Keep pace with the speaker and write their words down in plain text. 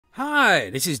Hi,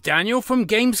 this is Daniel from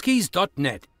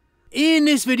Gameskis.net. In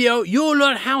this video, you'll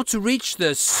learn how to reach the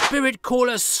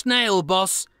Spiritcaller Snail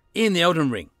Boss in the Elden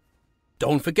Ring.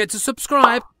 Don't forget to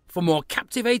subscribe for more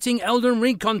captivating Elden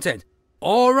Ring content.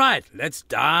 Alright, let's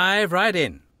dive right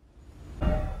in.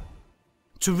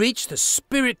 To reach the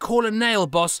Spiritcaller Snail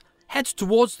Boss, head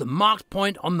towards the marked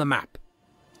point on the map.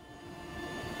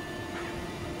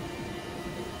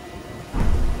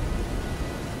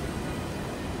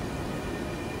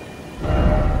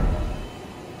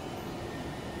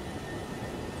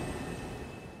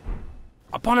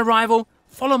 Upon arrival,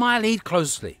 follow my lead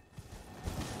closely.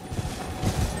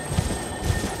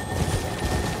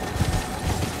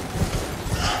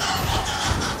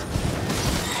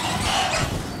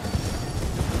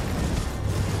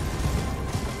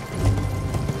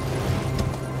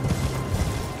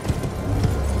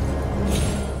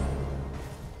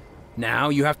 Now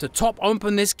you have to top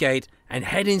open this gate and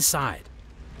head inside.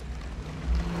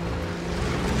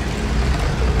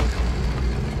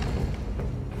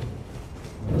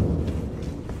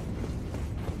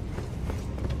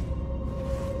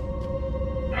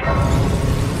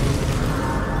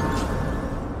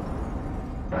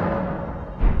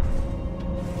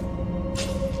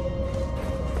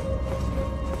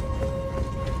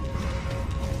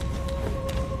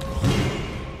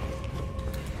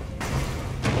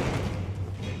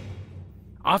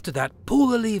 After that, pull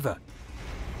the lever.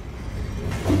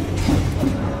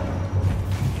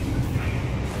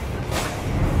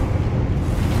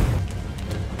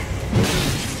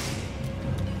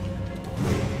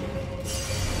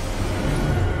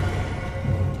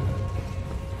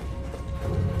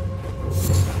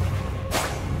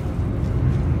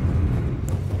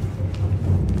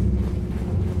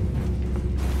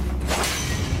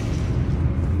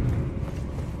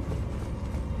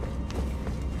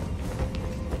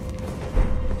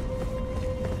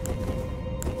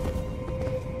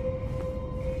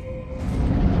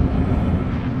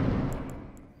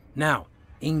 Now,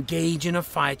 engage in a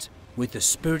fight with the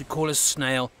Spiritcaller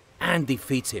Snail and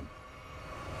defeat him.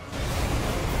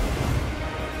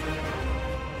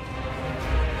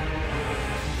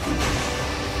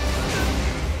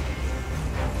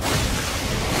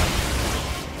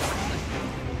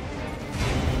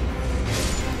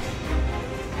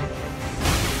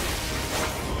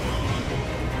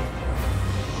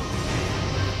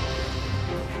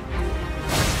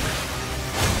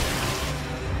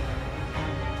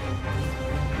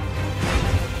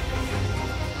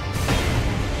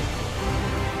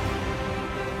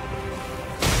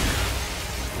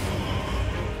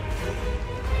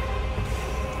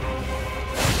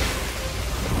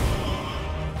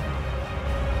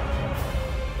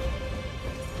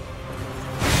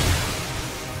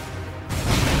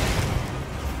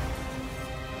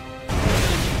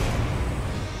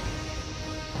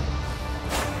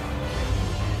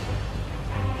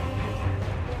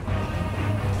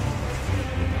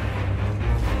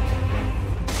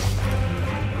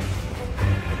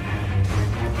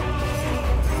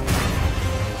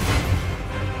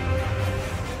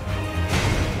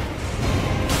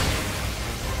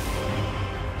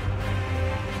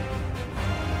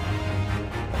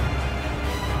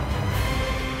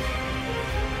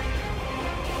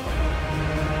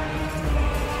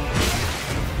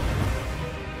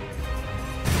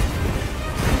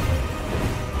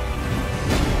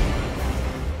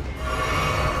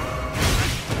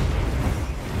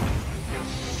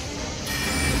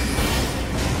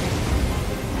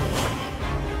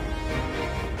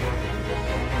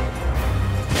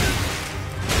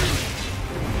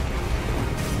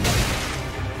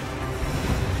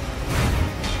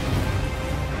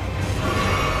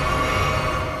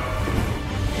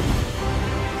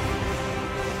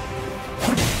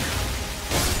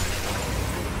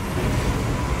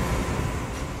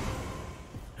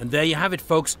 And there you have it,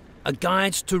 folks, a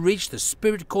guide to reach the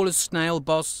Spiritcaller Snail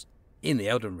Boss in the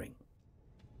Elden Ring.